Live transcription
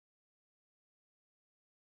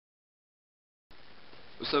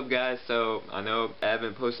What's up, guys? So I know I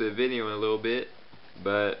haven't posted a video in a little bit,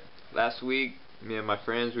 but last week me and my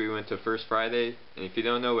friends, we went to First Friday. And if you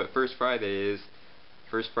don't know what First Friday is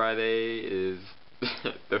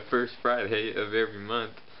the first Friday of every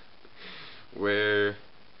month, where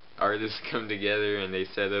artists come together and they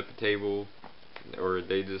set up a table, or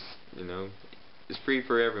they just, it's free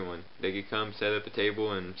for everyone. They could come set up a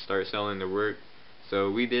table and start selling their work. So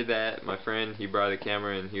we did that. My friend, he brought a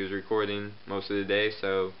camera and he was recording most of the day.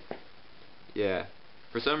 So yeah,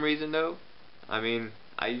 for some reason though, I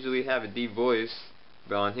usually have a deep voice,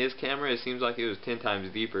 but on his camera it seems like it was 10 times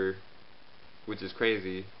deeper, which is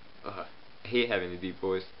crazy. I hate having a deep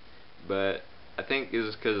voice, but I think it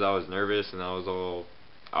was because I was nervous and I was all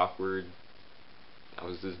awkward. I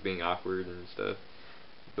was just being awkward and stuff.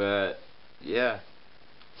 But yeah,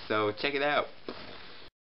 so check it out.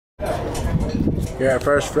 Here at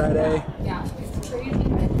First Friday,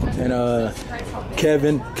 and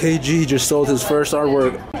KG just sold his first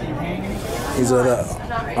artwork. These are the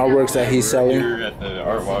artworks that he's selling.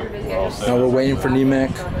 Now we're waiting for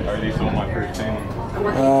Nimek.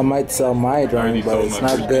 Might sell my drawing, but it's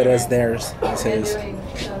not good as theirs. It's his.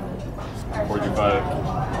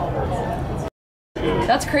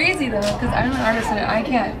 That's crazy though, because I'm an artist and I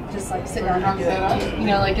can't just like sit down and do it. You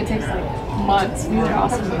know, like it takes like months. These are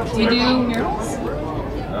awesome. Do you do murals?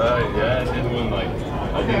 Yeah, I did one I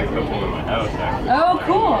did a couple in my house actually. Oh,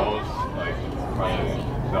 cool. Like probably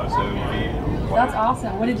about 7 feet. That's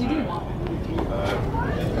awesome. What did you do?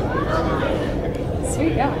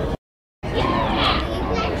 Sweet, yeah.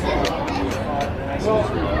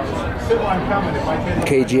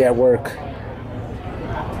 KG at work.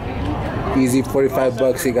 Easy 45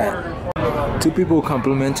 bucks he got. 2 people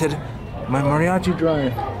complimented my mariachi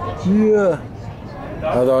drawing. Yeah.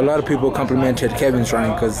 Although a lot of people complimented Kevin's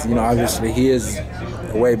drawing because, obviously he is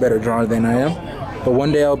a way better drawer than I am. But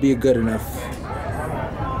one day I'll be good enough.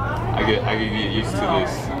 I could get used to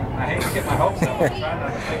this. I hate to get my hopes up.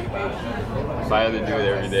 If I had to do it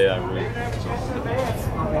every day, I would.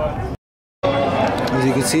 As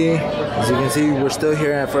you can see, we're still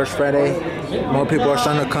here at First Friday. More people are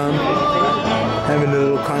starting to come, having a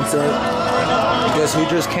little concert. Guess who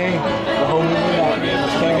just came? The whole Nimek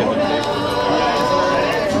just came.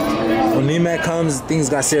 When Nimek comes, things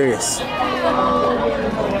got serious.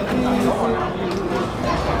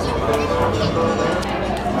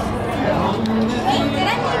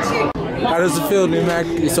 How does it feel, Nimek?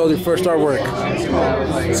 You sold your first artwork.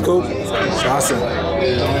 It's cool. It's awesome.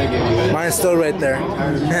 Mine's still right there.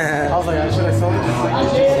 I was like, should I sell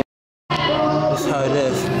it? That's how it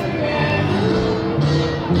is.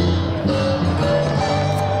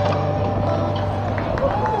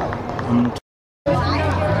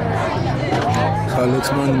 So it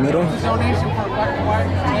looks more in the middle.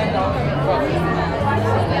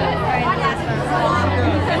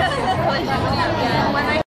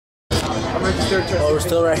 Oh, we're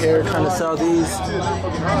still right here trying to sell these.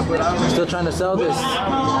 We're still trying to sell this.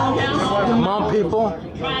 Come on, people.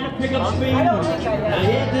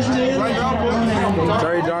 It's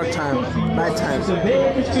already dark time, night time.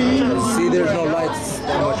 See, there's no lights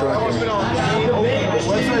that much around here.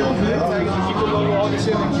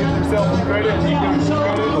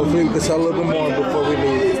 Hopefully we can sell a little bit more before we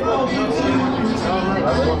leave.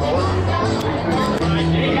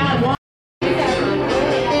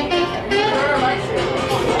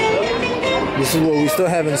 This is what we still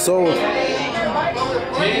haven't sold.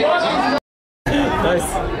 Nice.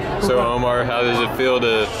 So Omar, how does it feel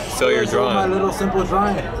to sell your drawing? My little simple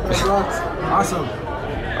drawing. Awesome.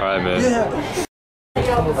 Alright, man. Yeah.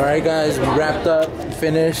 Alright guys, we wrapped up,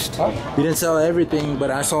 finished. We didn't sell everything,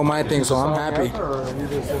 but I sold my thing, so I'm happy.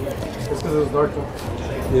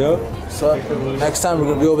 Yep. So next time we're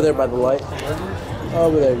gonna be over there by the light.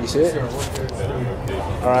 Over there, you see it?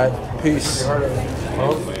 Alright, peace.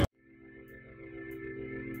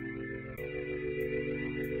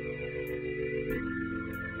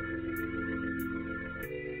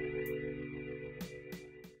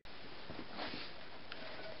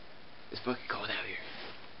 It's fucking cold out here.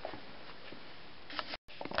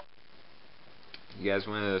 You guys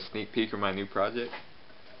want a sneak peek of my new project?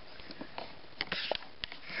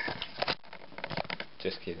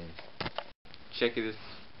 Just kidding. Check it.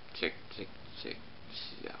 Check.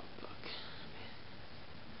 Oh, fuck.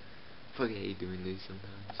 Man. Fuck, I hate doing these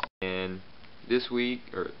sometimes. And last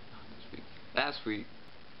week,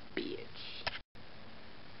 bitch.